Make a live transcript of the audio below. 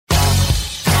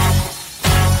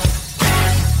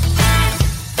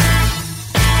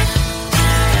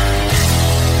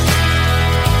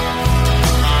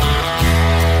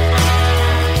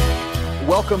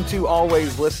welcome to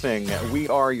Always Listening. We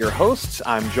are your hosts.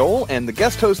 I'm Joel, and the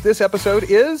guest host this episode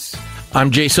is... I'm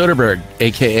Jay Soderberg,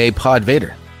 a.k.a. Pod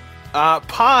Vader.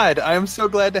 Pod, I am so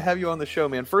glad to have you on the show,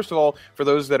 man. First of all, for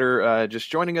those that are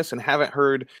just joining us and haven't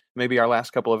heard maybe our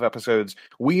last couple of episodes,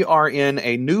 we are in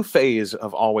a new phase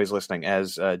of Always Listening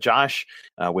as Josh,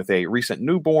 with a recent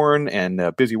newborn and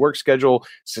a busy work schedule,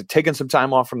 so taking some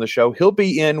time off from the show. He'll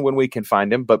be in when we can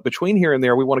find him, but between here and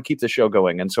there, we want to keep the show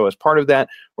going. And so as part of that,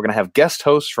 we're going to have guest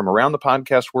hosts from around the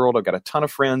podcast world. I've got a ton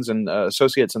of friends and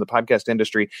associates in the podcast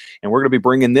industry, and we're going to be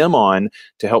bringing them on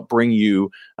to help bring you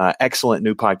excellent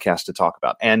new podcasts to talk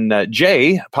about. And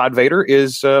Jay, Pod Vader,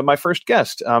 is my first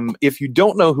guest. If you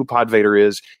don't know who Pod Vader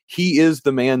is, he is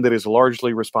the man that is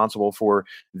largely responsible for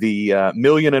the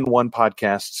 1,000,001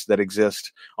 podcasts that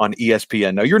exist on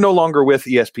ESPN. Now, you're no longer with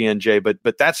ESPN, Jay, but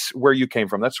that's where you came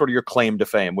from. That's sort of your claim to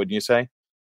fame, wouldn't you say?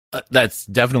 That's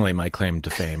definitely my claim to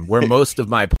fame, where most of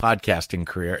my podcasting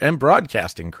career and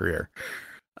broadcasting career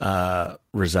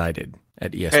resided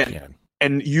at ESPN.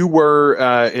 And you were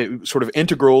sort of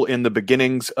integral in the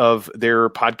beginnings of their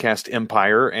podcast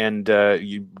empire, and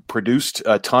you produced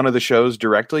a ton of the shows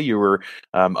directly. You were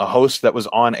a host that was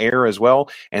on air as well.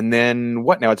 And then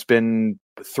what now? It's been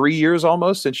 3 years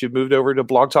almost since you've moved over to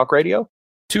Blog Talk Radio?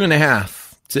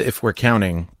 2.5, if we're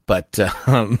counting. But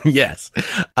yes.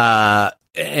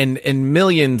 And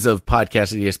millions of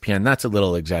podcasts at ESPN, that's a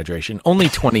little exaggeration. Only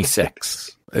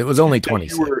 26. It was only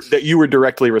 26 that you were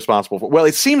directly responsible for. Well,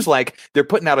 it seems like they're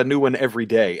putting out a new one every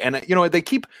day, and they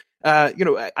keep. I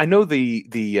know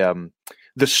the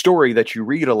story that you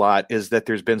read a lot is that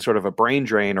there's been sort of a brain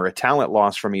drain or a talent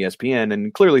loss from ESPN,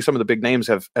 and clearly some of the big names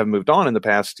have moved on in the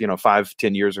past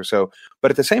 5-10 years or so.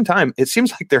 But at the same time, it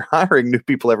seems like they're hiring new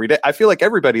people every day. I feel like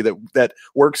everybody that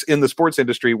works in the sports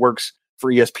industry works for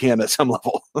ESPN at some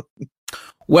level.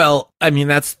 Well, I mean,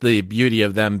 that's the beauty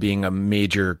of them being a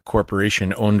major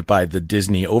corporation owned by the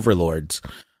Disney overlords,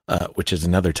 which is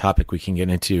another topic we can get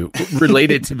into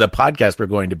related to the podcast we're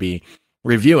going to be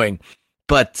reviewing.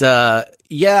 But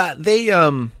yeah, they,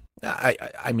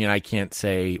 I mean, I can't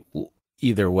say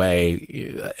either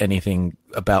way anything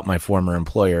about my former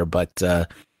employer, but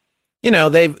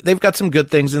they've got some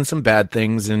good things and some bad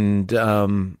things, and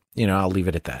I'll leave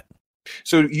it at that.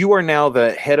 So you are now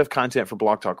the head of content for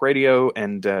Blog Talk Radio,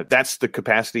 and that's the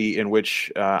capacity in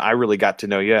which I really got to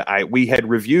know you. We had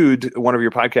reviewed one of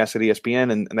your podcasts at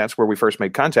ESPN, and that's where we first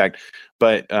made contact.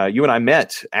 But you and I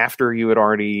met after you had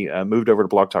already moved over to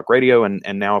Blog Talk Radio, and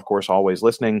now, of course, Always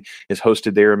Listening is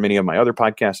hosted there, and many of my other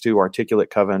podcasts too, Articulate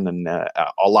Coven, and a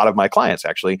lot of my clients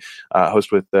actually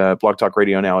host with Blog Talk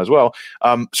Radio now as well.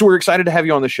 So we're excited to have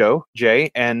you on the show,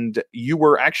 Jay, and you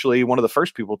were actually one of the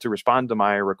first people to respond to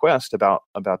my request about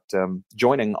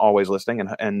joining Always Listening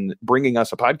and bringing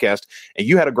us a podcast. And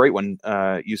you had a great one.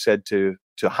 You said to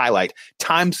highlight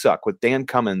Timesuck with Dan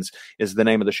Cummins is the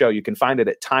name of the show. You can find it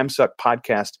at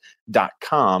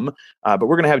timesuckpodcast.com. But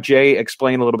we're going to have Jay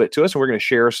explain a little bit to us, and we're going to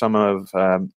share some of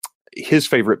his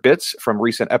favorite bits from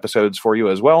recent episodes for you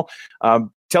as well.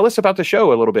 Tell us about the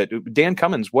show a little bit. Dan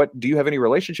Cummins, do you have any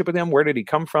relationship with him? Where did he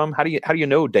come from? How do you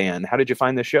know Dan? How did you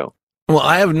find this show? Well,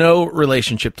 I have no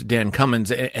relationship to Dan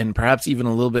Cummins, and perhaps even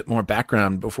a little bit more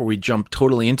background before we jump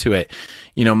totally into it.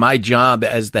 My job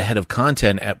as the head of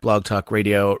content at Blog Talk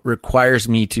Radio requires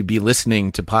me to be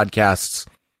listening to podcasts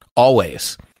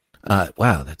always.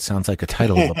 Wow, that sounds like a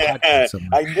title of a podcast.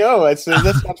 I know. That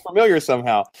sounds familiar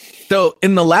somehow. So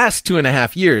in the last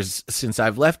 2.5 years since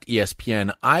I've left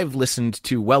ESPN, I've listened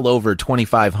to well over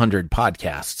 2,500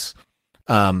 podcasts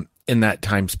in that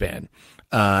time span.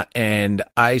 And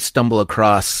I stumble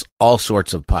across all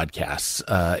sorts of podcasts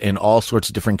in all sorts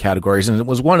of different categories. And it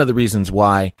was one of the reasons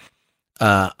why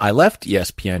I left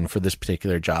ESPN for this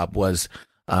particular job was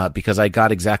because I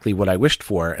got exactly what I wished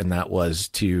for, and that was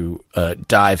to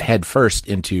dive headfirst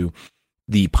into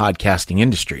the podcasting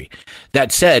industry.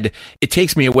 That said, it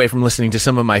takes me away from listening to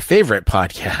some of my favorite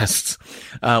podcasts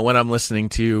when I'm listening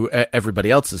to everybody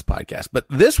else's podcast. But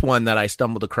this one that I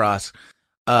stumbled across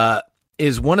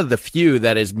is one of the few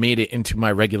that has made it into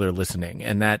my regular listening,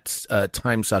 and that's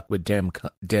Timesuck with Dan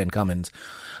Cummins.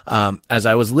 As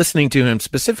I was listening to him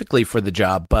specifically for the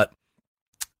job, but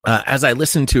as I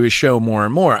listened to his show more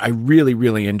and more, I really,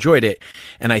 really enjoyed it.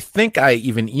 And I think I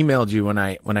even emailed you when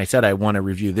I said I want to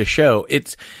review this show.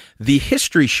 It's the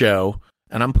history show,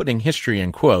 and I'm putting history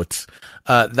in quotes,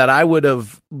 that I would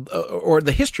have, or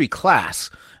the history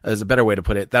class is a better way to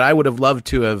put it, that I would have loved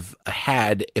to have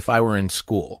had if I were in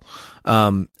school.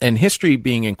 And history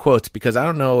being in quotes, because I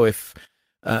don't know if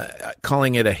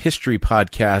calling it a history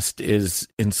podcast is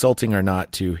insulting or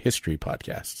not to history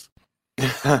podcasts.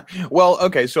 Well,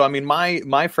 okay. So, I mean,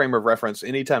 my frame of reference,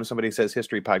 anytime somebody says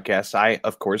history podcasts, I,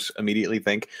 of course, immediately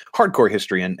think hardcore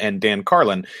history and Dan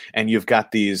Carlin. And you've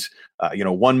got these,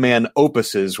 one man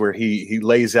opuses where he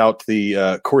lays out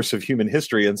the course of human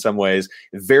history in some ways,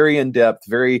 very in depth,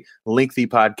 very lengthy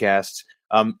podcasts.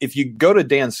 If you go to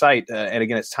Dan's site, and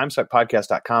again, it's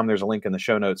timesuckpodcast.com, there's a link in the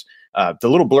show notes. The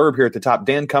little blurb here at the top,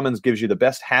 Dan Cummins gives you the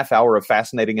best half hour of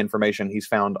fascinating information he's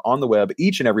found on the web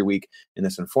each and every week in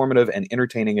this informative and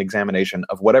entertaining examination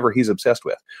of whatever he's obsessed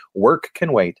with. Work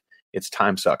can wait. It's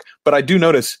Timesuck. But I do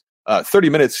notice 30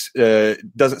 minutes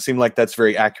doesn't seem like that's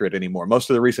very accurate anymore. Most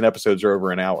of the recent episodes are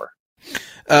over an hour.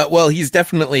 Well, he's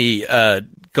definitely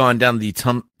gone down the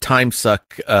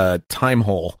Timesuck time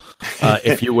hole,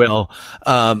 if you will,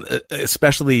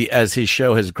 especially as his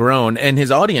show has grown and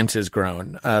his audience has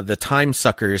grown. The Time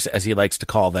Suckers, as he likes to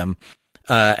call them,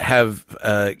 have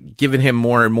given him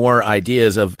more and more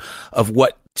ideas of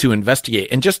what to investigate.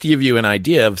 And just to give you an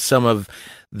idea of some of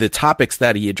the topics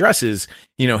that he addresses,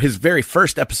 his very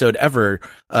first episode ever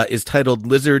is titled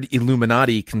Lizard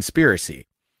Illuminati Conspiracy.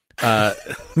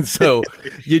 So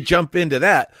you jump into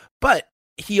that, but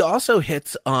he also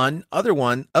hits on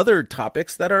other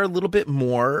topics that are a little bit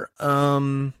more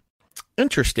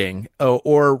interesting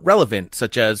or relevant,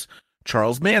 such as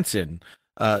Charles Manson,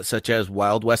 such as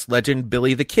Wild West legend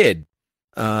Billy the Kid.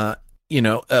 A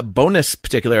bonus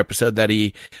particular episode that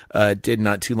he did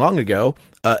not too long ago,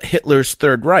 Hitler's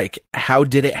Third Reich. How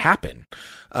did it happen?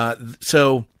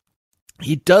 So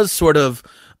he does sort of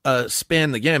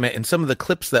span the gamut, and some of the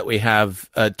clips that we have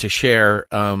to share,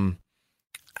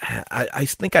 I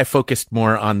think I focused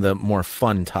more on the more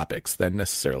fun topics than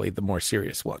necessarily the more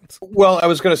serious ones. Well, I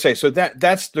was going to say, so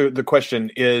that's the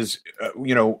question is,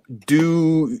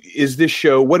 is this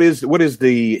show, what is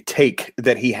the take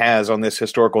that he has on this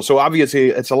historical? So obviously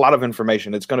it's a lot of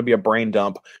information. It's going to be a brain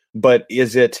dump, but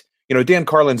is it, Dan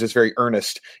Carlin's is very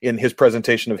earnest in his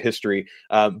presentation of history.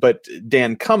 But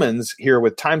Dan Cummins here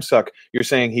with Timesuck, you're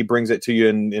saying he brings it to you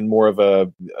in more of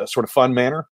a sort of fun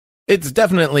manner? It's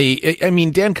definitely,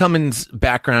 Dan Cummins'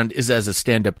 background is as a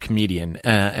stand-up comedian,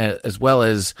 as well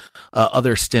as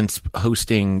other stints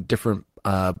hosting different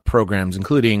programs,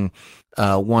 including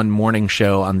one morning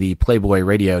show on the Playboy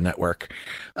Radio Network.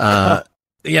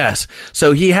 Yes.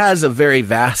 So he has a very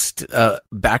vast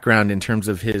background in terms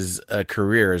of his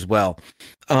career as well.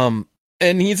 And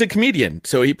he's a comedian,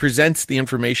 so he presents the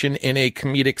information in a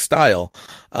comedic style.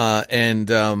 I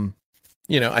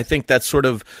think that's sort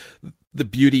of the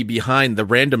beauty behind the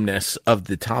randomness of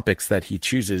the topics that he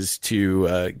chooses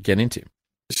to get into.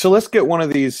 So let's get one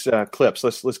of these clips.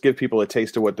 Let's give people a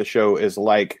taste of what the show is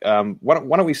like. Why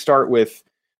don't we start with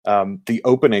the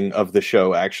opening of the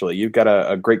show? Actually, you've got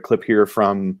a great clip here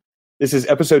this is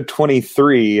episode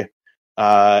 23,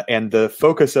 and the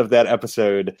focus of that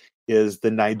episode is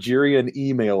the Nigerian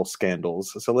email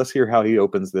scandals. So let's hear how he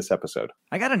opens this episode.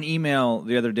 I got an email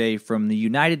the other day from the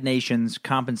United Nations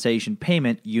Compensation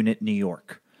Payment Unit, New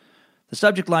York. The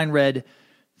subject line read,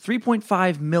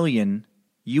 3.5 million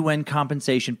UN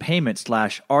compensation payment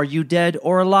 / are you dead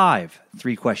or alive?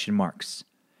 3 question marks.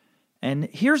 And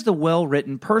here's the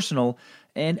well-written, personal,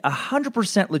 and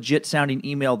 100% legit-sounding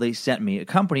email they sent me,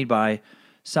 accompanied by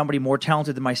somebody more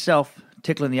talented than myself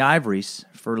tickling the ivories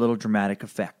for a little dramatic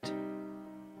effect.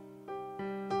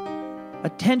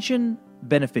 Attention,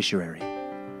 beneficiary.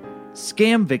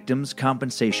 Scam victims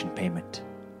compensation payment.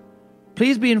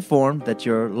 Please be informed that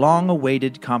your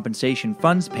long-awaited compensation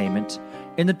funds payment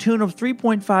in the tune of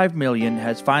 $3.5 million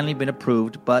has finally been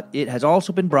approved, but it has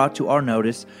also been brought to our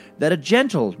notice that a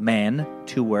gentleman,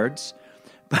 2 words,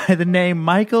 by the name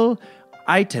Michael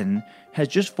Eitan has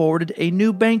just forwarded a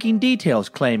new banking details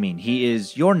claiming he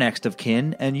is your next of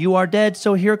kin and you are dead,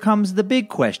 so here comes the big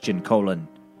question, :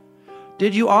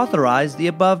 Did you authorize the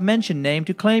above-mentioned name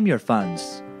to claim your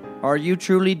funds? Are you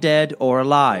truly dead or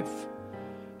alive?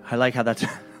 I like how that's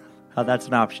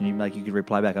an option. You could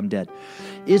reply back, I'm dead.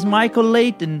 Is Michael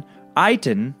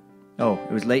Eitan, oh,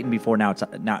 it was Leighton before, now it's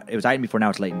Eitan before, now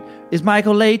it's Leighton. Is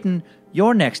Michael Leighton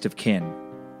your next of kin?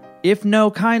 If no,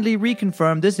 kindly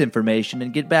reconfirm this information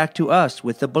and get back to us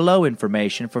with the below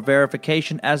information for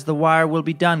verification, as the wire will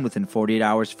be done within 48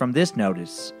 hours from this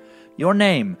notice. Your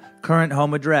name, current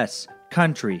home address,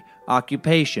 country,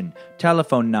 occupation,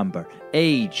 telephone number,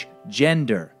 age,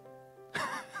 gender.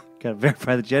 Gotta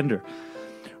verify the gender.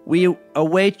 We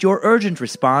await your urgent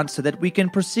response so that we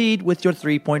can proceed with your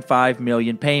 $3.5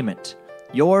 million payment.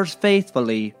 Yours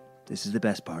faithfully, this is the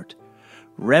best part,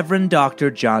 Reverend Dr.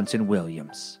 Johnson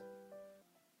Williams.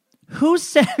 Who's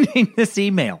sending this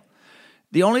email?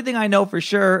 The only thing I know for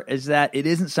sure is that it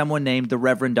isn't someone named the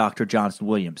Reverend Dr. Johnson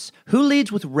Williams. Who leads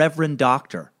with Reverend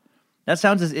Doctor? That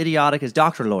sounds as idiotic as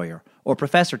Doctor Lawyer or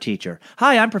Professor Teacher.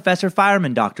 Hi, I'm Professor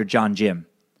Fireman Dr. John Jim.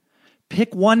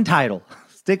 Pick one title.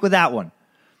 Stick with that one.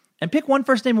 And pick one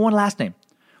first name and one last name.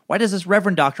 Why does this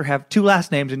Reverend Doctor have two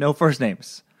last names and no first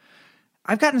names?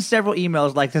 I've gotten several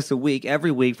emails like this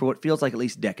every week for what feels like at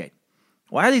least a decade.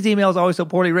 Why are these emails always so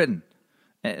poorly written?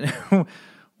 And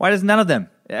why does none of them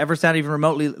ever sound even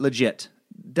remotely legit?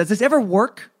 Does this ever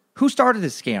work? Who started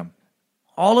this scam?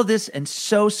 All of this and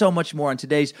so much more on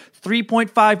today's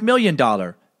 $3.5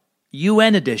 million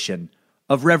UN edition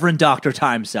of Reverend Dr.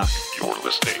 Timesuck. You're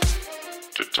listening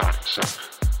to Timesuck.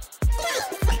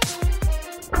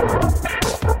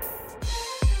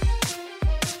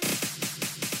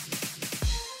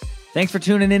 Thanks for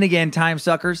tuning in again,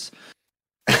 Timesuckers.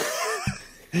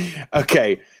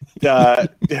 Okay,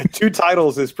 two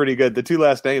titles is pretty good. The two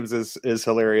last names is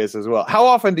hilarious as well. How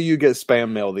often do you get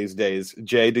spam mail these days,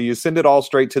 Jay? Do you send it all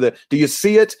straight to do you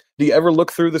see it? Do you ever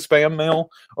look through the spam mail,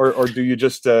 or do you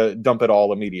just dump it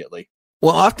all immediately?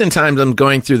 Well, oftentimes I'm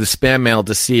going through the spam mail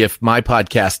to see if my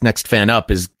podcast, Next Fan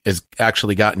Up, is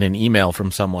actually gotten an email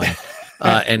from someone.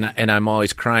 And I'm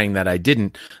always crying that I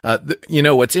didn't.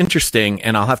 What's interesting,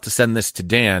 and I'll have to send this to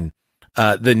Dan.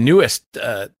 The newest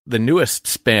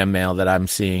spam mail that I'm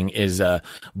seeing is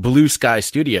Blue Sky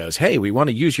Studios. Hey, we want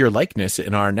to use your likeness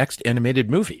in our next animated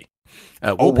movie.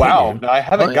 Wow! No, I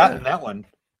haven't gotten that one.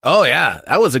 Oh yeah,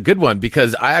 that was a good one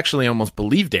because I actually almost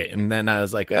believed it, and then I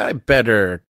was like, I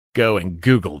better go and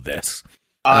Google this.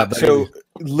 So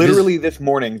literally this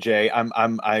morning, Jay,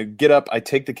 I get up, I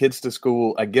take the kids to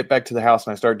school, I get back to the house,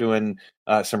 and I start doing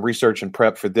some research and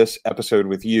prep for this episode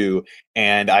with you.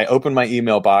 And I open my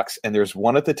email box, and there's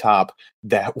one at the top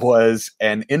that was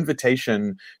an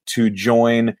invitation to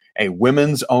join a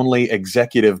women's only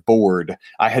executive board.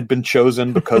 I had been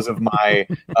chosen because of my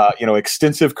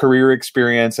extensive career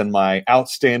experience and my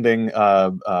outstanding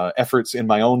efforts in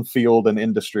my own field and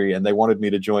industry, and they wanted me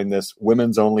to join this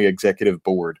women's only executive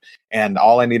board. And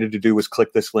all I needed to do was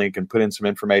click this link and put in some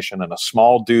information and a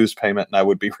small dues payment, and I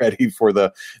would be ready for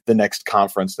the next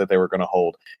conference that they were going to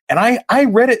hold. And I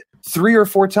read it 3 or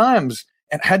 4 times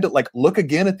and had to look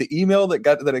again at the email that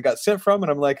it got sent from,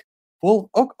 and I'm like, well,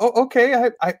 okay,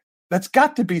 I that's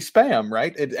got to be spam,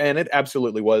 right? And it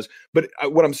absolutely was. But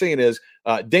what I'm saying is,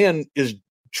 Dan is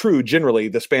true. Generally,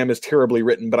 the spam is terribly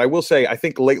written, but I will say, I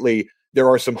think lately there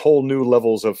are some whole new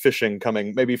levels of phishing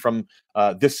coming, maybe from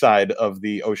this side of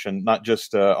the ocean, not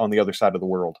just on the other side of the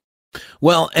world.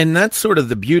 Well, and that's sort of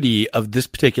the beauty of this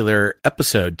particular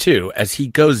episode, too, as he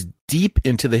goes deep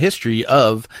into the history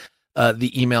of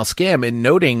the email scam and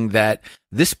noting that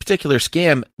this particular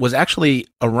scam was actually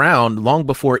around long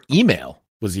before email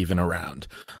was even around,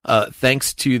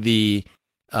 thanks to the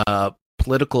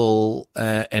political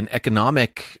and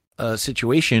economic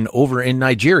situation over in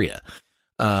Nigeria.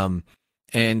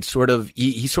 And sort of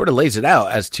he sort of lays it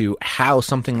out as to how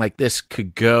something like this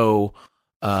could go,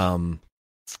 I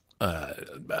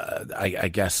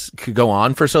guess, could go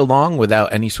on for so long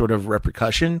without any sort of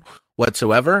repercussion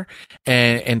whatsoever,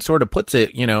 and sort of puts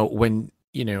it, when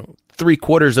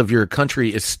 3/4 of your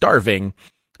country is starving,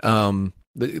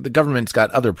 the government's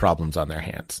got other problems on their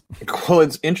hands. Well,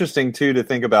 it's interesting too to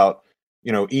think about,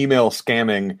 email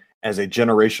scamming as a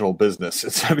generational business.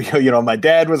 It's, my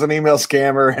dad was an email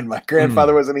scammer and my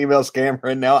grandfather was an email scammer,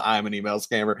 and now I'm an email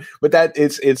scammer. But that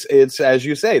it's as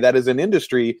you say, that is an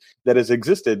industry that has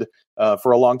existed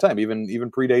for a long time, even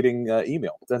predating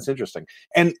email. That's interesting.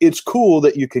 And it's cool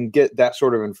that you can get that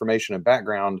sort of information and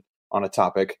background on a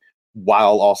topic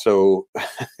while also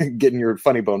getting your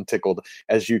funny bone tickled,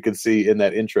 as you can see in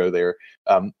that intro there.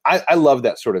 I love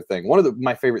that sort of thing. One of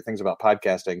my favorite things about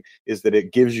podcasting is that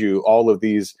it gives you all of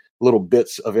these little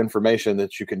bits of information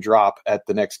that you can drop at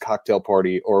the next cocktail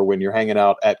party, or when you're hanging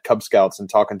out at Cub Scouts and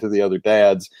talking to the other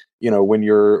dads, when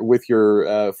you're with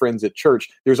your friends at church.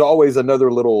 There's always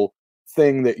another little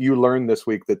thing that you learn this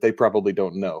week that they probably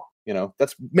don't know.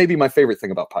 That's maybe my favorite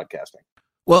thing about podcasting.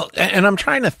 Well, and I'm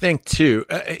trying to think too.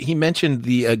 He mentioned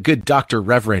the good Dr.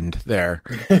 Reverend there,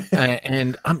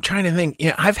 and I'm trying to think.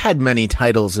 I've had many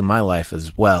titles in my life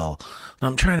as well.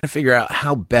 I'm trying to figure out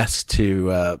how best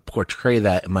to portray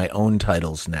that in my own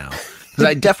titles now, because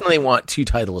I definitely want 2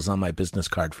 titles on my business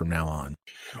card from now on.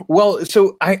 Well,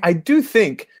 so I do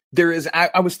think there is.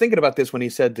 I was thinking about this when he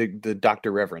said the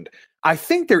Dr. Reverend. I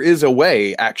think there is a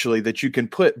way actually that you can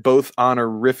put both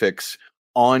honorifics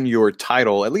on your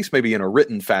title, at least maybe in a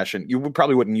written fashion. You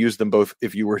probably wouldn't use them both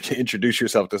if you were to introduce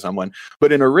yourself to someone,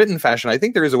 but in a written fashion, I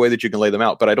think there is a way that you can lay them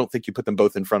out, but I don't think you put them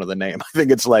both in front of the name. I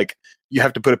think it's like you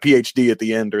have to put a PhD at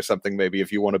the end or something, maybe,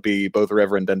 if you want to be both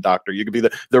Reverend and Doctor. You could be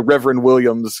the Reverend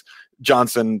Williams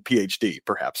Johnson PhD,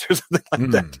 perhaps, or something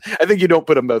like that. I think you don't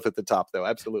put them both at the top, though.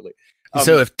 Absolutely.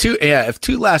 So if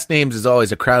two last names is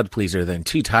always a crowd pleaser, then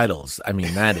two titles, I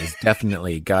mean, that is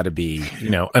definitely got to be,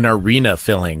 an arena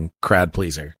filling crowd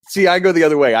pleaser. See, I go the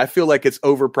other way. I feel like it's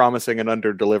over promising and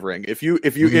under delivering. If you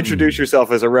introduce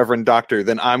yourself as a Reverend Doctor,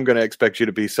 then I'm going to expect you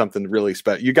to be something really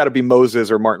special. You got to be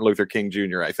Moses or Martin Luther King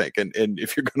Jr., I think. And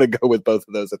if you're going to go with both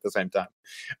of those at the same time.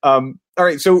 All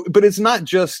right. So, but it's not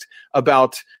just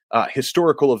about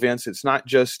historical events. It's not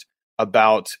just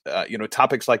about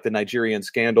topics like the Nigerian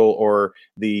scandal or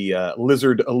the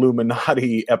lizard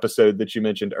Illuminati episode that you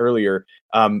mentioned earlier.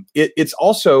 It's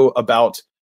also about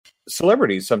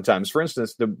celebrities sometimes. For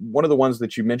instance, one of the ones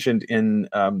that you mentioned in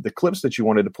the clips that you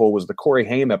wanted to pull was the Corey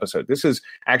Haim episode. This is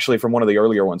actually from one of the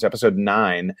earlier ones, episode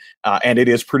 9, and it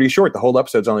is pretty short. The whole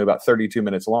episode's only about 32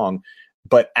 minutes long.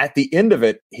 But at the end of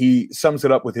it, he sums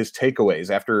it up with his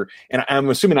takeaways after, and I'm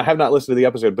assuming, I have not listened to the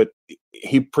episode, but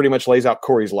he pretty much lays out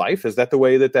Corey's life. Is that the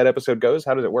way that episode goes?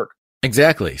 How does it work?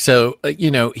 Exactly. So,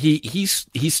 he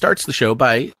starts the show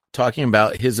by talking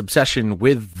about his obsession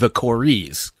with the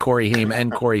Coreys, Corey Haim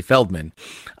and Corey Feldman,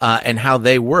 and how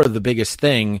they were the biggest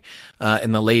thing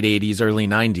in the late 80s, early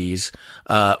 90s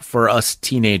for us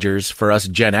teenagers, for us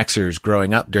Gen Xers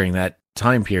growing up during that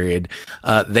time period.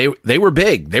 They were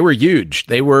big. They were huge.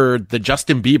 They were the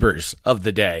Justin Biebers of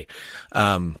the day.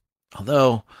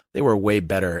 Although they were way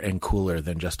better and cooler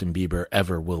than Justin Bieber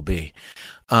ever will be.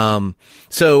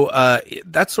 So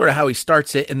that's sort of how he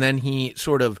starts it. And then he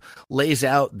sort of lays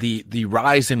out the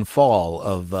rise and fall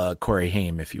of Corey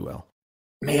Haim, if you will.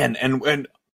 Man, and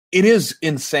it is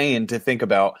insane to think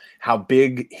about how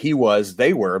big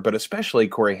they were, but especially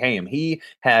Corey Haim. He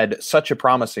had such a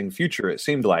promising future, it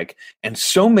seemed like, and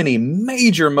so many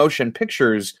major motion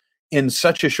pictures in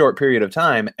such a short period of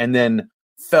time, and then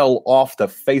fell off the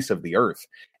face of the earth.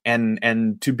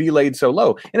 And to be laid so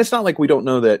low. And it's not like we don't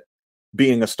know that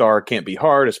being a star can't be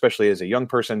hard, especially as a young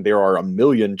person. There are a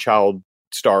million child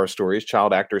star stories,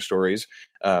 child actor stories,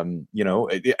 and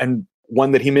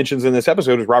one that he mentions in this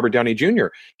episode is Robert Downey Jr.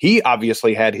 He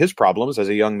obviously had his problems as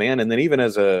a young man, and then even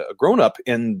as a grown-up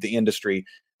in the industry,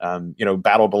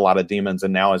 battled a lot of demons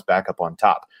and now is back up on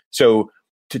top. So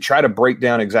to try to break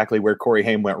down exactly where Corey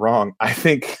Haim went wrong, I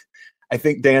think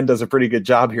Dan does a pretty good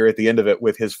job here at the end of it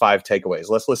with his 5 takeaways.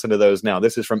 Let's listen to those now.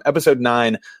 This is from episode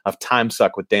 9 of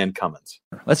Timesuck with Dan Cummins.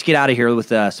 Let's get out of here with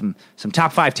some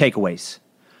top 5 takeaways.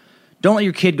 Don't let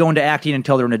your kid go into acting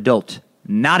until they're an adult.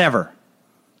 Not ever.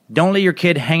 Don't let your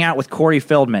kid hang out with Corey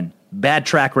Feldman. Bad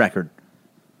track record.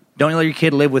 Don't let your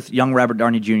kid live with young Robert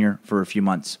Downey Jr. for a few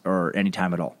months or any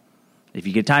time at all. If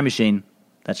you get a time machine,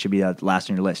 that should be the last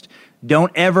on your list.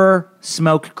 Don't ever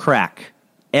smoke crack.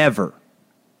 Ever.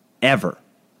 Ever.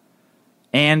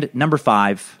 And number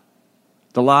 5,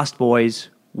 the Lost Boys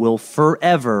will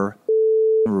forever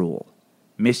rule.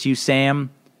 Miss you, Sam.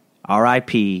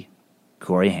 R.I.P.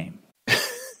 Corey Haim.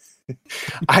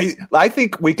 I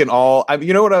think we can all.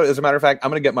 You know what? As a matter of fact, I'm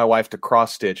going to get my wife to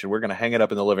cross stitch, and we're going to hang it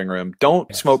up in the living room.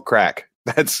 Don't smoke crack.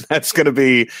 That's going to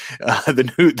be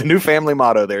the new family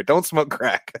motto there. Don't smoke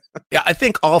crack. Yeah, I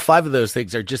think all 5 of those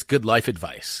things are just good life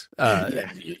advice.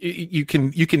 You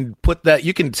can put that.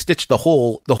 You can stitch the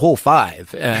whole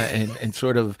 5 and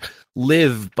sort of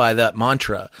live by that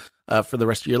mantra for the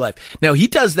rest of your life. Now, he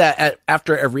does that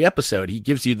after every episode. He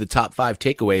gives you the top 5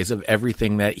 takeaways of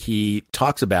everything that he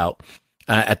talks about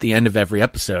at the end of every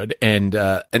episode. And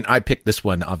I picked this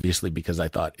one, obviously, because I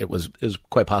thought it was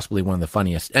quite possibly one of the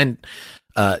funniest. And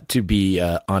to be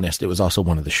honest, it was also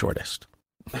one of the shortest.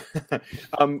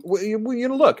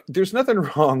 Look, there's nothing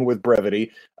wrong with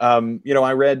brevity.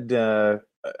 I read a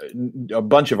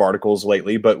bunch of articles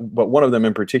lately, but one of them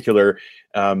in particular,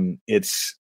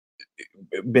 it's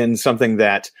been something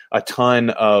that a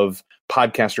ton of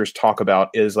podcasters talk about,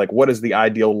 is like, what is the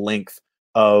ideal length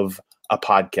of a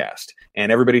podcast?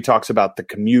 And everybody talks about the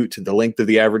commute, the length of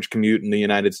the average commute in the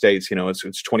United States.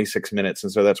 It's 26 minutes.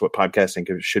 And so that's what podcasting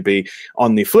should be.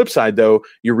 On the flip side, though,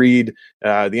 you read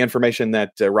the information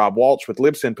that Rob Walsh with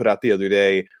Libsyn put out the other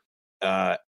day.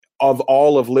 Of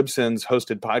all of Libsyn's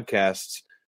hosted podcasts,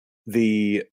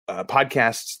 the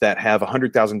podcasts that have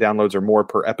 100,000 downloads or more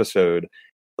per episode,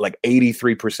 like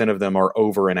 83% of them are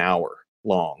over an hour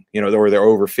long, or they're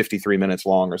over 53 minutes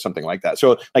long or something like that.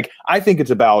 So I think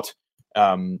it's about,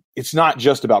 it's not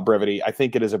just about brevity. I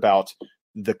think it is about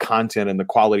the content and the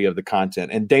quality of the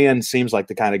content. And Dan seems like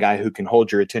the kind of guy who can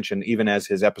hold your attention even as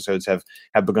his episodes have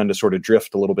begun to sort of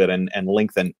drift a little bit and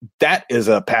lengthen. That is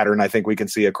a pattern I think we can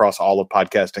see across all of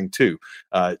podcasting too.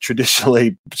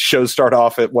 Traditionally, shows start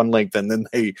off at one length and then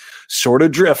they sort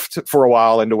of drift for a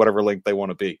while into whatever length they want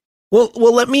to be. Well,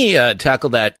 let me tackle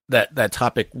that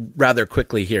topic rather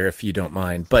quickly here, if you don't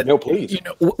mind. But no, please.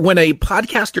 When a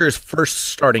podcaster is first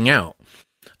starting out,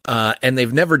 and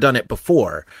they've never done it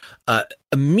before,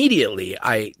 immediately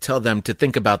I tell them to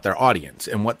think about their audience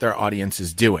and what their audience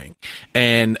is doing.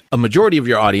 And a majority of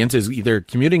your audience is either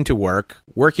commuting to work,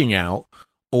 working out,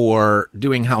 or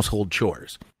doing household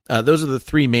chores. Those are the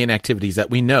three main activities that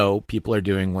we know people are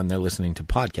doing when they're listening to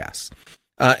podcasts.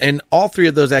 And all three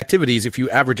of those activities, if you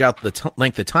average out the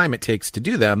length of time it takes to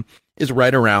do them, is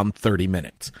right around 30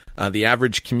 minutes. The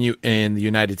average commute in the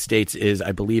United States is,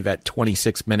 I believe, at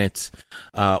 26 minutes.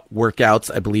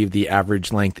 Workouts, I believe the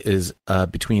average length is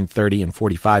between 30 and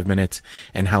 45 minutes.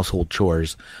 And household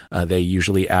chores, they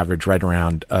usually average right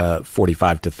around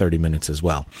 45 to 30 minutes as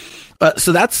well.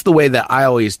 So that's the way that I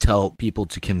always tell people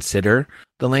to consider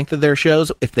the length of their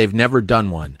shows if they've never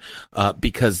done one,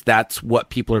 because that's what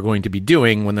people are going to be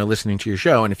doing when they're listening to your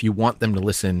show. And if you want them to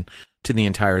listen to the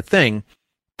entire thing,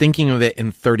 thinking of it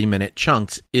in 30-minute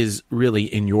chunks is really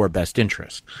in your best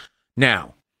interest.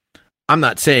 Now, I'm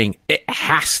not saying it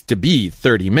has to be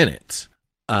 30 minutes,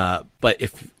 but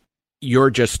if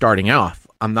you're just starting off,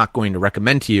 I'm not going to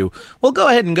recommend to you, well, go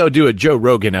ahead and go do a Joe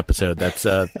Rogan episode that's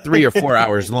 3 or 4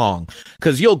 hours long,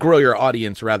 because you'll grow your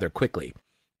audience rather quickly.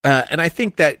 And I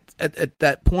think that at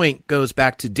that point goes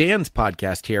back to Dan's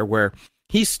podcast here, where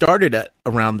he started at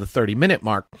around the 30-minute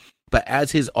mark. But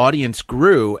as his audience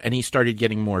grew and he started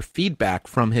getting more feedback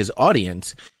from his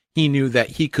audience, he knew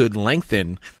that he could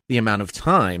lengthen the amount of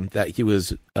time that he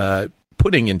was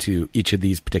putting into each of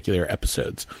these particular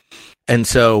episodes. And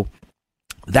so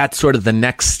that's sort of the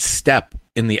next step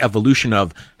in the evolution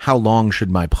of how long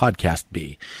should my podcast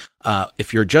be.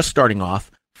 If you're just starting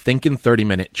off, think in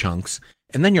 30-minute chunks,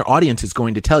 and then your audience is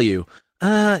going to tell you,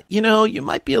 you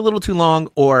might be a little too long,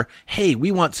 or, hey, we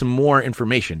want some more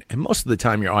information. And most of the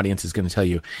time your audience is going to tell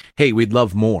you, hey, we'd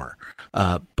love more.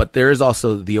 But there is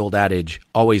also the old adage,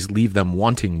 always leave them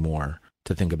wanting more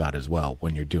to think about as well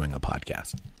when you're doing a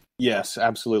podcast. Yes,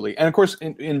 absolutely. And of course,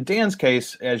 in Dan's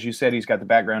case, as you said, he's got the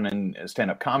background in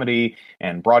stand-up comedy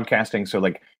and broadcasting. So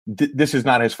like this is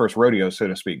not his first rodeo, so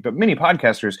to speak. But many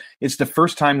podcasters, it's the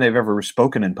first time they've ever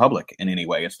spoken in public in any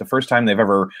way. It's the first time they've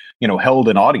ever, held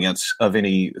an audience of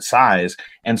any size.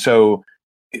 And so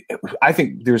I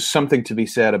think there's something to be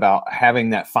said about having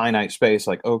that finite space,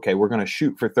 like, okay, we're going to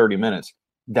shoot for 30 minutes.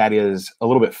 That is a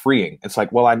little bit freeing. It's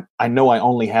like, well, I know I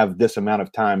only have this amount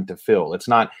of time to fill. It's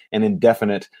not an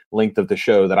indefinite length of the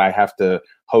show that I have to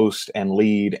host and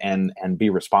lead and be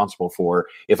responsible for.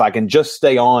 If I can just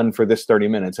stay on for this 30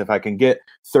 minutes, if I can get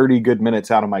 30 good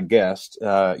minutes out of my guest,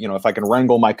 if I can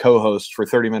wrangle my co-host for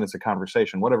 30 minutes of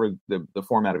conversation, whatever the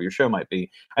format of your show might be,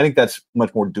 I think that's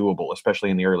much more doable, especially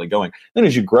in the early going. Then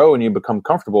as you grow and you become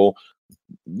comfortable,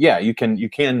 yeah, you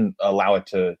can allow it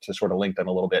to sort of lengthen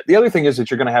a little bit. The other thing is that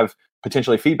you're going to have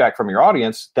potentially feedback from your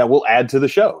audience that will add to the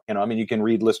show. You can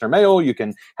read listener mail, you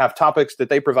can have topics that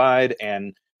they provide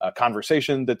and a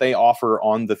conversation that they offer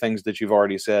on the things that you've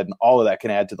already said. And all of that can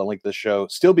add to the length of the show,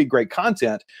 still be great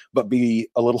content, but be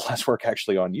a little less work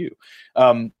actually on you.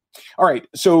 All right.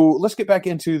 So let's get back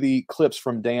into the clips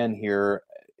from Dan here.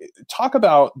 Talk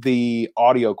about the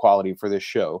audio quality for this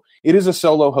show. It is a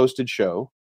solo hosted show.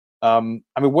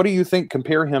 What do you think?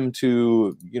 Compare him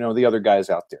to, the other guys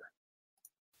out there.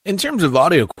 In terms of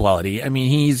audio quality,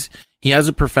 he has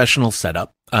a professional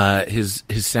setup. His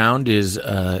sound is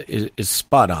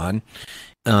spot on.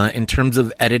 In terms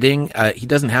of editing, he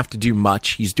doesn't have to do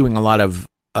much. He's doing a lot of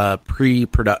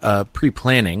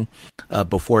pre-planning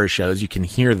before his shows. You can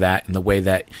hear that in the way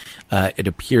that it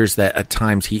appears that at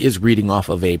times he is reading off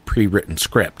of a pre-written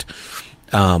script.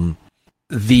 So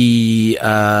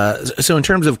in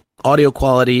terms of audio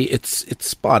quality, it's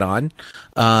spot on.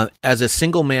 As a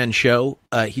single man show,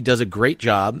 he does a great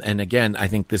job. And again, I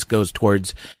think this goes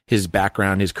towards his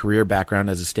background, his career background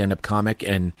as a stand-up comic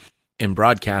and in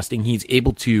broadcasting. He's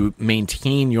able to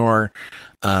maintain your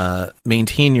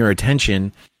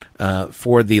attention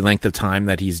for the length of time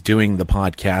that he's doing the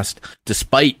podcast,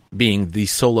 despite being the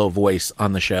solo voice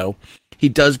on the show. He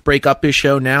does break up his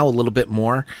show now a little bit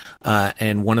more,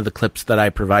 and one of the clips that I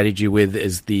provided you with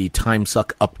is the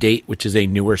Timesuck update, which is a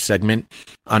newer segment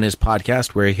on his podcast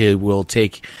where he will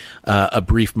take a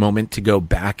brief moment to go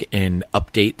back and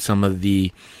update some of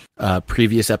the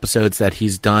previous episodes that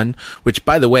he's done, which,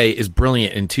 by the way, is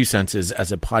brilliant in two senses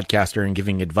as a podcaster and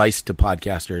giving advice to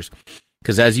podcasters.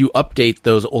 Because as you update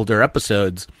those older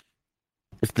episodes,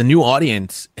 if the new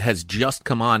audience has just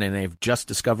come on and they've just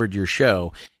discovered your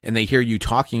show and they hear you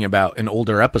talking about an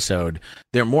older episode,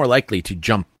 they're more likely to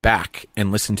jump back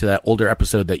and listen to that older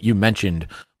episode that you mentioned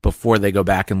before they go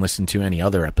back and listen to any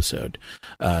other episode.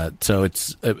 So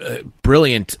it's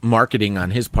brilliant marketing on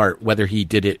his part. Whether he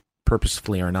did it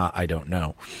purposefully or not, I don't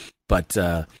know. But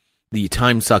the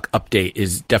Timesuck update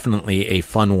is definitely a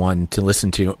fun one to listen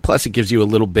to. Plus, it gives you a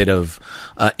little bit of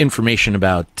information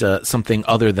about something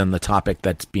other than the topic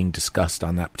that's being discussed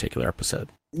on that particular episode.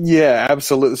 Yeah,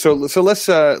 absolutely. So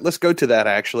let's go to that.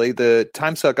 Actually, the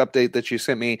Timesuck update that you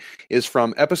sent me is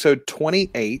from episode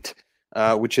 28,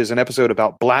 which is an episode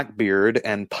about Blackbeard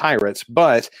and pirates.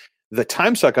 But the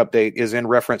Timesuck update is in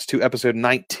reference to episode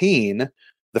 19,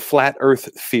 the flat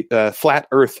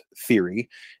Earth theory.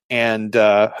 And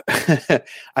I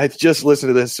just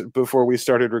listened to this before we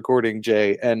started recording,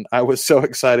 Jay, and I was so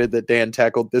excited that Dan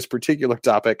tackled this particular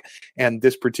topic and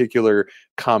this particular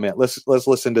comment. Let's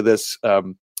listen to this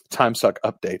Timesuck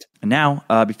update. And now,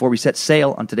 before we set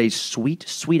sail on today's sweet,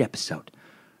 sweet episode,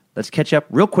 let's catch up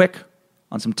real quick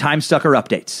on some Timesucker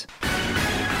updates.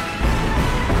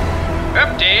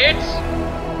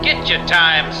 Updates? Get your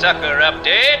Timesucker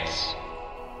updates.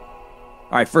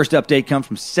 All right, first update comes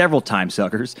from several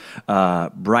Timesuckers.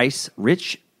 Bryce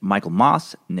Rich, Michael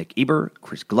Moss, Nick Eber,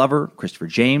 Chris Glover, Christopher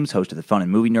James, host of the Fun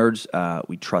and Movie Nerds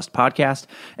We Trust podcast,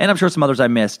 and I'm sure some others I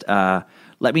missed.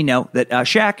 Let me know that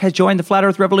Shaq has joined the Flat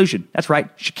Earth Revolution. That's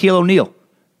right, Shaquille O'Neal,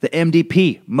 the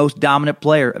MDP, most dominant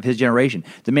player of his generation,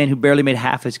 the man who barely made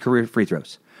half his career free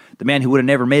throws, the man who would have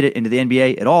never made it into the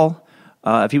NBA at all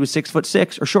if he was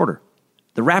 6'6" or shorter,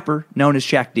 the rapper known as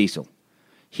Shaq Diesel.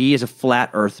 He is a flat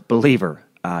Earth believer.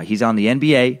 He's on the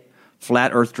NBA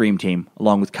Flat Earth Dream Team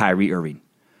along with Kyrie Irving.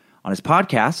 On his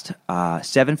podcast,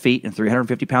 7 feet and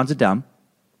 350 pounds of dumb.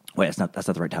 Wait, that's not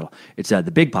the right title. It's the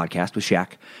Big Podcast with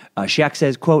Shaq. Shaq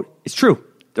says, quote, "It's true.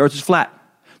 The Earth is flat.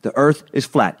 The Earth is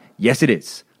flat. Yes, it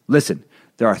is. Listen,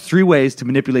 there are 3 ways to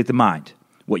manipulate the mind: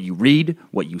 what you read,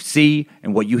 what you see,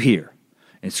 and what you hear.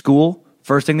 In school,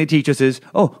 first thing they teach us is,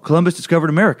 oh, Columbus discovered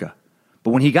America.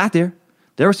 But when he got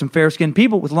there were some fair-skinned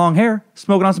people with long hair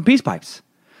smoking on some peace pipes.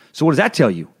 So what does that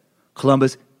tell you?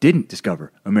 Columbus didn't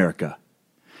discover America.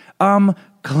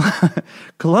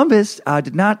 Columbus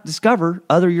did not discover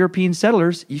other European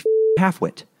settlers, you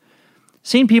half-wit.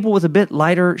 Seeing people with a bit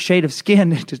lighter shade of skin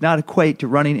does not equate to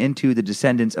running into the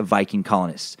descendants of Viking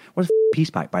colonists. What does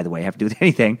peace pipe, by the way, have to do with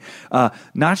anything?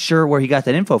 Not sure where he got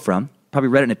that info from. Probably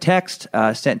read it in a text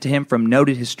sent to him from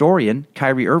noted historian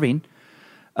Kyrie Irving.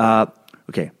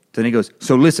 Okay. Then he goes,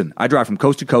 so listen, I drive from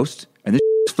coast to coast, and this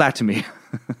is flat to me.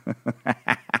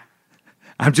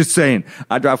 I'm just saying,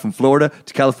 I drive from Florida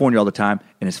to California all the time,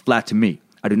 and it's flat to me.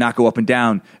 I do not go up and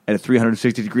down at a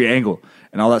 360-degree angle,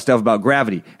 and all that stuff about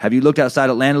gravity. Have you looked outside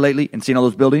Atlanta lately and seen all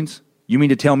those buildings? You mean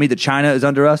to tell me that China is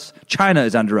under us? China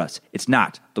is under us. It's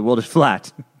not. The world is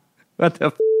flat. What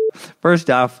the First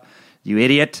off, you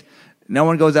idiot. No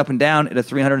one goes up and down at a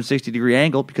 360-degree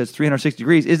angle because 360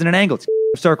 degrees isn't an angle. It's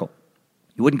a circle.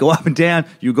 You wouldn't go up and down,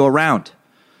 you go around.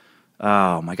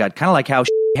 Oh, my God. Kind of like how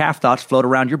half-thoughts float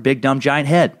around your big, dumb, giant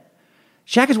head.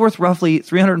 Shaq is worth roughly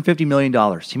 $350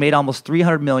 million. He made almost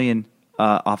 $300 million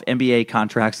off NBA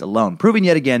contracts alone, proving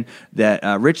yet again that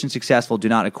rich and successful do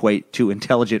not equate to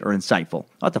intelligent or insightful.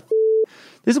 What the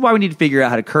This is why we need to figure out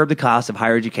how to curb the cost of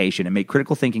higher education and make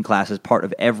critical thinking classes part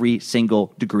of every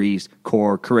single degree's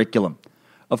core curriculum.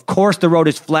 Of course the road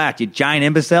is flat, you giant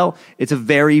imbecile. It's a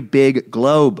very big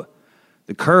globe.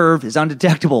 The curve is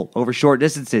undetectable over short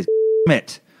distances.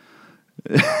 It.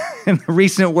 In the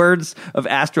recent words of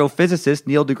astrophysicist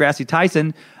Neil deGrasse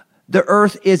Tyson, the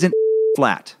Earth isn't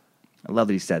flat. I love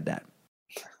that he said that.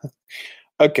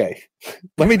 Okay,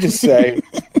 let me just say,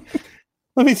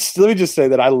 let me just say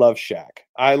that I love Shaq.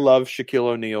 I love Shaquille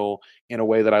O'Neal in a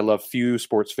way that I love few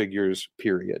sports figures.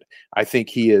 Period. I think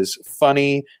he is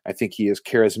funny. I think he is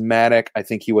charismatic. I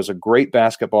think he was a great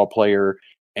basketball player.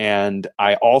 And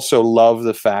I also love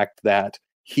the fact that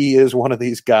he is one of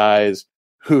these guys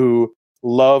who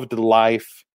loved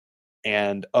life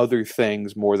and other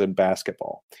things more than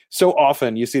basketball. So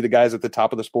often you see the guys at the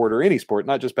top of the sport, or any sport,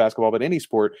 not just basketball, but any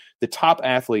sport, the top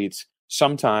athletes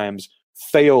sometimes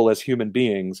fail as human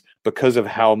beings because of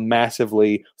how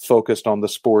massively focused on the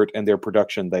sport and their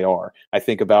production they are. I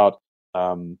think about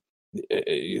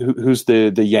who's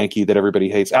the Yankee that everybody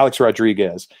hates, Alex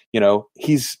Rodriguez. You know,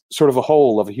 he's sort of a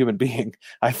whole of a human being.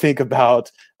 I think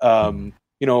about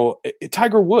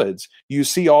Tiger Woods, you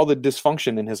see all the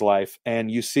dysfunction in his life,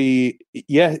 and you see,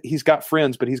 he's got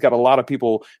friends, but he's got a lot of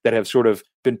people that have sort of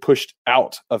been pushed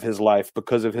out of his life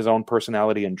because of his own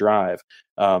personality and drive.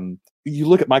 You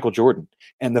look at Michael Jordan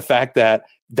and the fact that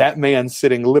that man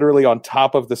sitting literally on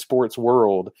top of the sports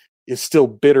world is still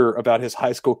bitter about his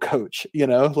high school coach,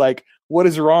 like, what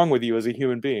is wrong with you as a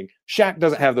human being? Shaq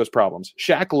doesn't have those problems.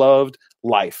 Shaq loved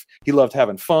life. He loved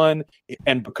having fun.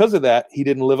 And because of that, he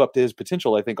didn't live up to his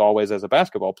potential, I think, always as a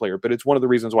basketball player. But it's one of the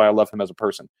reasons why I love him as a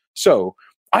person. So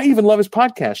I even love his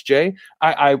podcast, Jay.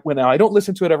 I don't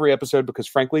listen to it every episode because,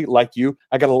 frankly, like you,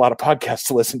 I got a lot of podcasts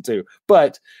to listen to.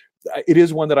 But it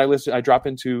is one that I drop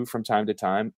into from time to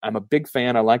time. I'm a big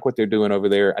fan. I like what they're doing over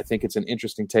there. I think it's an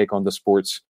interesting take on the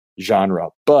sports genre.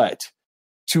 But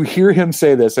to hear him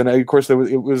say this, and of course it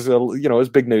was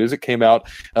big news. It came out.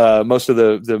 Most of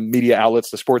the media outlets,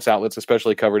 the sports outlets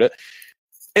especially, covered it.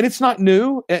 And it's not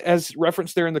new, as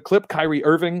referenced there in the clip. Kyrie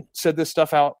Irving said this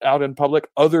stuff out in public.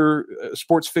 Other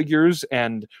sports figures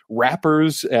and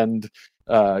rappers and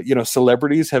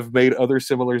celebrities have made other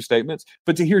similar statements.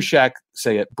 But to hear Shaq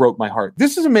say it broke my heart.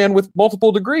 This is a man with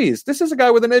multiple degrees. This is a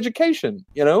guy with an education.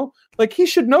 Like, he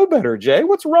should know better. Jay,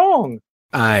 what's wrong?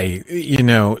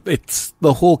 It's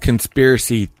the whole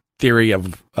conspiracy theory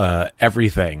of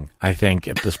everything, I think,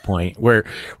 at this point, where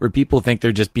people think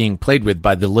they're just being played with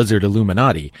by the lizard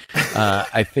Illuminati,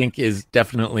 I think is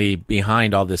definitely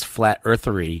behind all this flat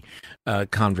earthery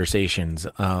conversations.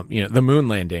 The moon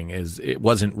landing it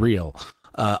wasn't real.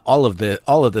 All of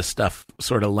this stuff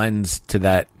sort of lends to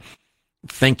that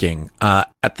thinking.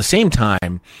 At the same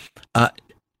time,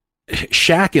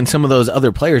 Shaq and some of those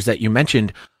other players that you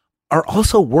mentioned are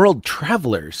also world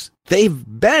travelers. They've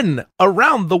been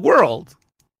around the world,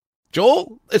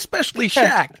 Joel, especially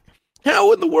Shaq.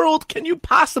 How in the world can you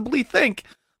possibly think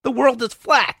the world is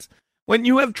flat when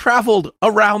you have traveled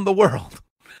around the world?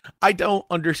 I don't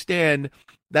understand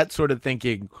that sort of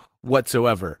thinking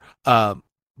whatsoever.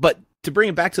 But to bring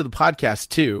it back to the podcast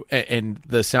too, and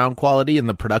the sound quality and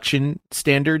the production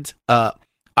standards,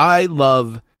 I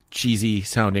love cheesy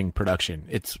sounding production.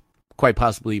 It's quite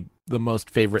possibly the most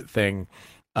favorite thing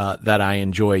that I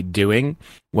enjoy doing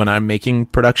when I'm making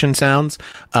production sounds,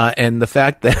 and the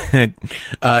fact that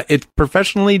it's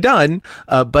professionally done,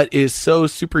 but is so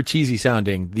super cheesy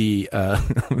sounding. The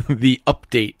the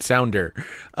update sounder,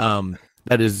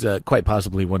 that is quite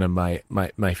possibly one of my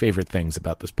favorite things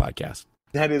about this podcast.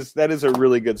 That is a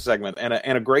really good segment and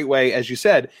a great way, as you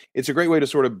said, it's a great way to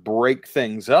sort of break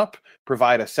things up,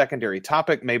 provide a secondary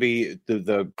topic. Maybe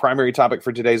the primary topic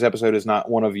for today's episode is not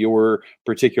one of your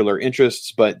particular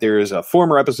interests, but there is a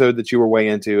former episode that you were way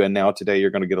into, and now today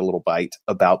you're going to get a little bite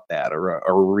about that or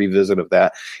a revisit of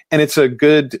that. And it's a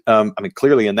good,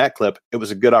 clearly in that clip, it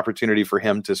was a good opportunity for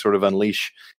him to sort of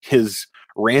unleash his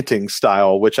ranting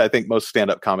style, which I think most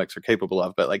stand-up comics are capable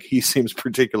of, but like, he seems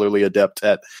particularly adept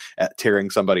at tearing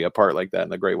somebody apart like that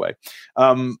in a great way.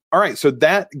 All right, so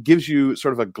that gives you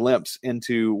sort of a glimpse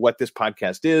into what this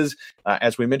podcast is.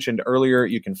 As we mentioned earlier,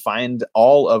 you can find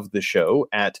all of the show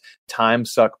at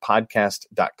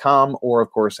timesuckpodcast.com, or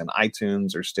of course in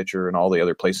iTunes or Stitcher and all the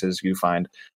other places you find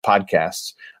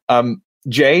podcasts.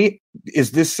 Jay,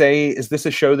 is this a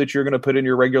show that you're going to put in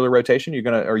your regular rotation?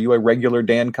 Are you a regular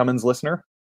Dan Cummins listener?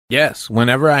 Yes,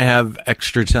 whenever I have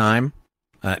extra time,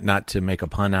 not to make a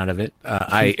pun out of it,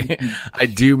 I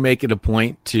do make it a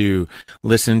point to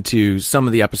listen to some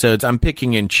of the episodes. I'm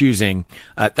picking and choosing.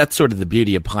 That's sort of the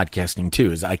beauty of podcasting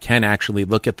too, is I can actually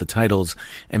look at the titles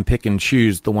and pick and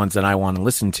choose the ones that I want to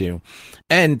listen to.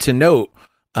 And to note,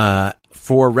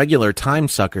 for regular time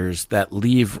suckers that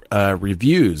leave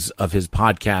reviews of his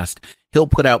podcast, he'll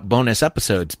put out bonus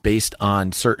episodes based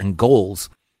on certain goals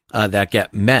that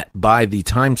get met by the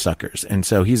time suckers. And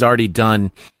so he's already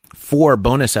done 4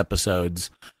 bonus episodes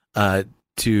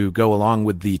to go along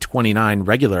with the 29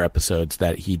 regular episodes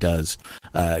that he does,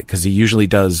 because he usually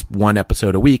does 1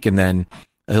 episode a week, and then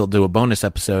he'll do a bonus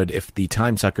episode if the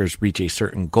time suckers reach a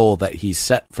certain goal that he's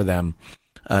set for them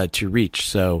to reach.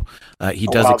 So he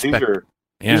does expect.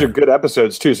 These are good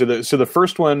episodes too. So the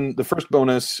first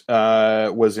bonus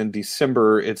was in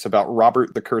December. It's about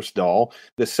Robert the Cursed Doll.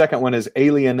 The second one is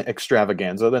Alien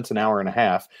Extravaganza. That's an hour and a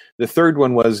half. The third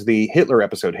one was the Hitler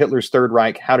episode, Hitler's Third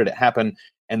Reich. How did it happen?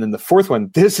 And then the fourth one,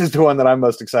 this is the one that I'm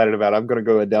most excited about. I'm going to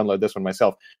go and download this one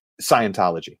myself.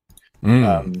 Scientology.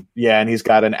 And he's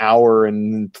got an hour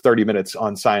and 30 minutes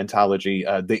on Scientology,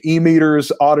 the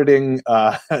e-meters, auditing,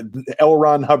 L.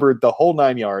 Ron Hubbard, the whole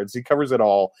 9 yards. He covers it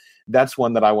all. That's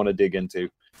one that I want to dig into.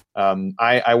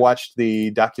 I watched the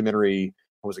documentary,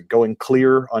 was it Going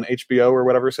Clear on HBO or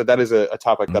whatever? So that is a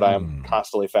topic that I am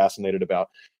constantly fascinated about.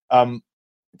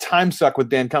 Timesuck with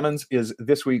Dan Cummins is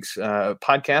this week's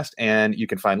podcast, and you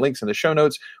can find links in the show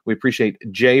notes. We appreciate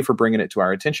Jay for bringing it to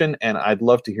our attention, and I'd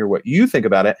love to hear what you think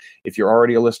about it if you're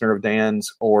already a listener of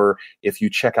Dan's or if you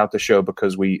check out the show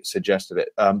because we suggested it.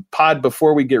 Pod,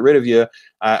 before we get rid of you,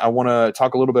 I want to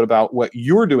talk a little bit about what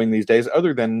you're doing these days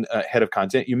other than head of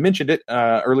content. You mentioned it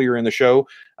earlier in the show.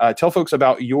 Tell folks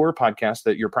about your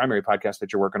podcast, your primary podcast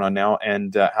that you're working on now,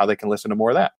 and how they can listen to more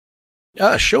of that.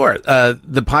 Sure.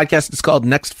 The podcast is called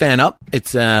Next Fan Up.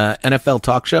 It's a NFL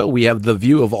talk show. We have the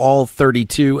view of all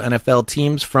 32 NFL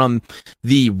teams from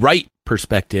the right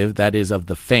perspective, that is, of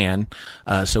the fan.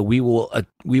 So we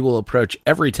will approach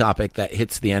every topic that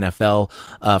hits the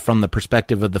NFL from the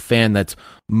perspective of the fan that's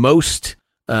most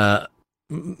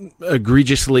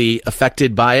egregiously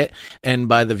affected by it, and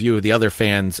by the view of the other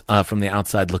fans from the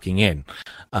outside looking in.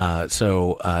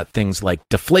 So things like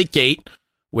Deflategate,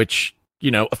 which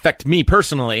affect me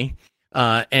personally,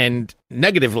 and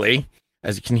negatively,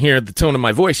 as you can hear the tone of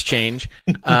my voice change,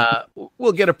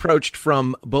 will get approached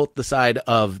from both the side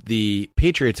of the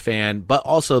Patriots fan, but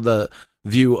also the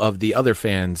view of the other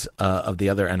fans of the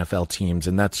other NFL teams.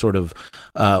 And that's sort of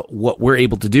what we're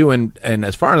able to do. And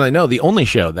as far as I know, the only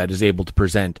show that is able to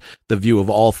present the view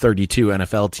of all 32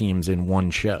 NFL teams in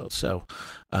one show. So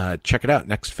check it out.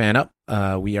 Next Fan Up.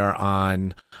 We are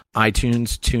on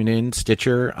iTunes, TuneIn,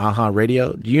 Stitcher, Aha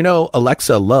Radio. Do you know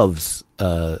Alexa loves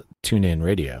TuneIn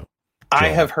Radio? I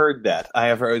have heard that.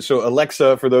 So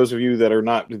Alexa, for those of you that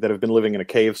have been living in a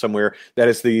cave somewhere, that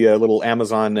is the little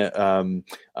Amazon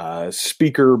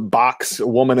speaker box,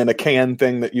 woman in a can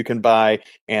thing that you can buy,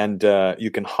 and you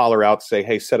can holler out, say,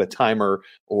 "Hey, set a timer,"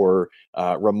 or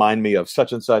remind me of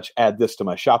such and such. Add this to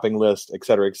my shopping list, et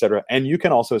cetera, et cetera. And you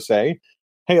can also say,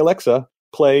 "Hey, Alexa,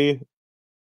 play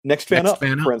Next Fan Up,"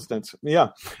 for instance. Yeah.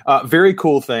 Very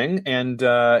cool thing. And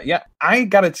I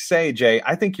got to say, Jay,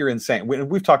 I think you're insane.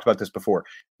 We've talked about this before.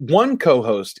 One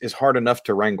co-host is hard enough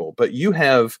to wrangle, but you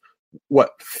have,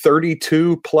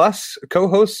 32 plus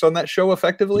co-hosts on that show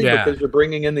effectively, because you're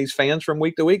bringing in these fans from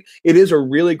week to week. It is a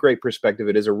really great perspective.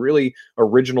 It is a really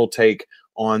original take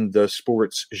on the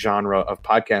sports genre of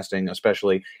podcasting,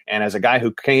 especially. And as a guy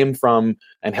who came from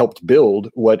and helped build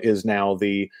what is now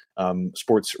the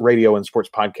sports radio and sports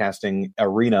podcasting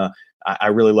arena, I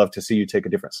really love to see you take a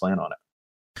different slant on it.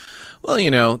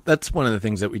 Well, that's one of the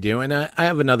things that we do. And I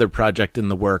have another project in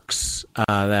the works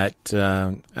that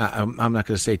I'm not going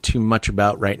to say too much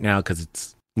about right now because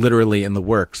it's literally in the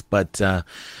works. But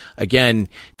again,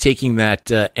 taking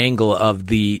that angle of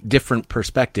the different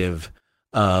perspective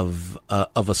of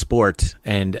a sport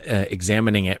and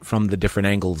examining it from the different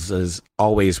angles is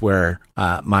always where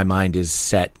my mind is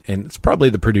set, and it's probably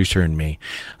the producer in me,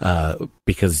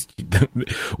 because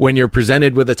when you're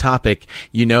presented with a topic,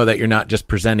 you know that you're not just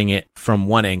presenting it from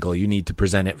one angle. You need to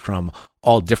present it from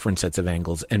all different sets of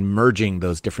angles, and merging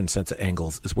those different sets of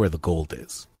angles is where the gold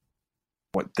is.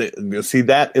 See,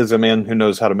 that is a man who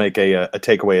knows how to make a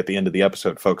takeaway at the end of the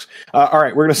episode, folks. All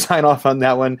right, we're going to sign off on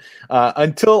that one.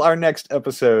 Until our next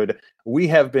episode, we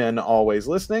have been Always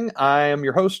Listening. I am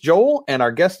your host, Joel, and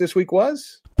our guest this week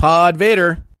was Pod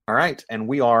Vader. All right, and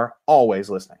we are always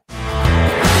listening.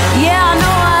 Yeah, I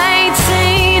know I ain't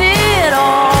seen it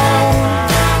all,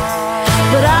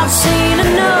 but I've seen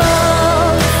enough.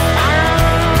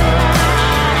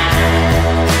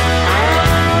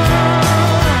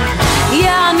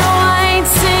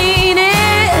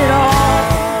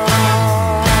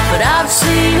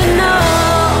 Seen enough.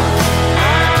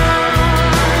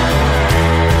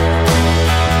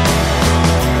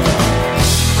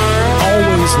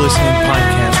 Always Listening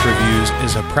Podcast Reviews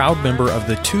is a proud member of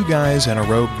the Two Guys and a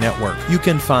Rogue Network. You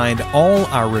can find all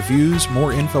our reviews,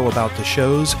 more info about the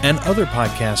shows, and other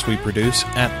podcasts we produce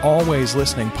at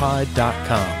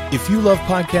alwayslisteningpod.com. If you love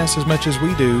podcasts as much as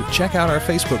we do, check out our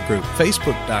Facebook group,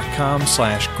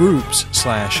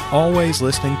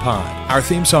 facebook.com/groups/alwayslisteningpod. Our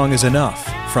theme song is Enough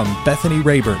from Bethany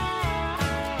Rayburn.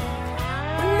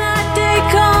 When that day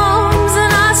comes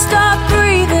and I stop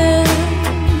breathing,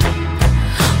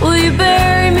 will you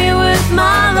bury me with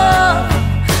my love?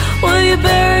 Will you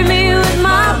bury me with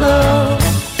my love?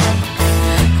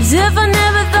 'Cause if I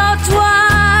never thought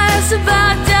twice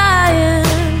about dying,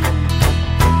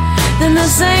 then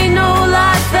this ain't no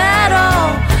life at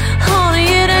all. Honey,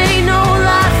 it ain't no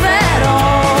life at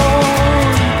all.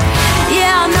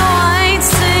 Yeah, I know I ain't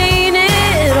seen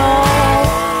it all,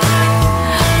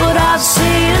 but I've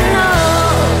seen enough.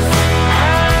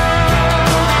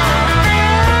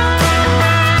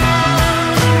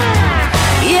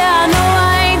 Yeah, I know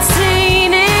I ain't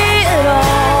seen it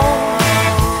all,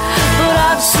 but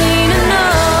I've seen enough.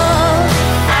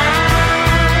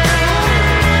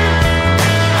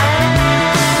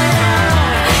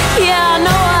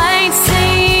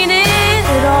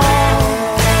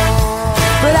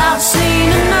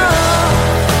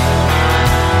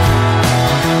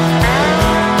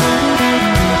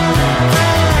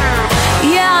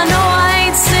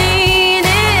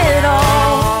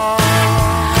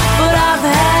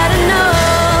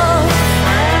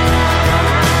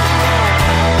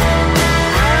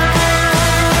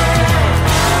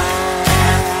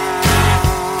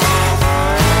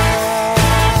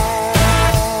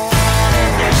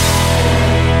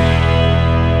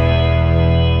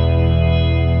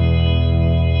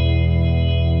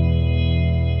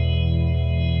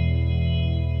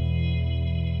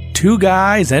 Two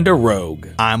Guys and a Rogue.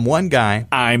 I'm one guy.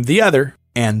 I'm the other.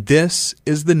 And this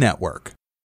is the network.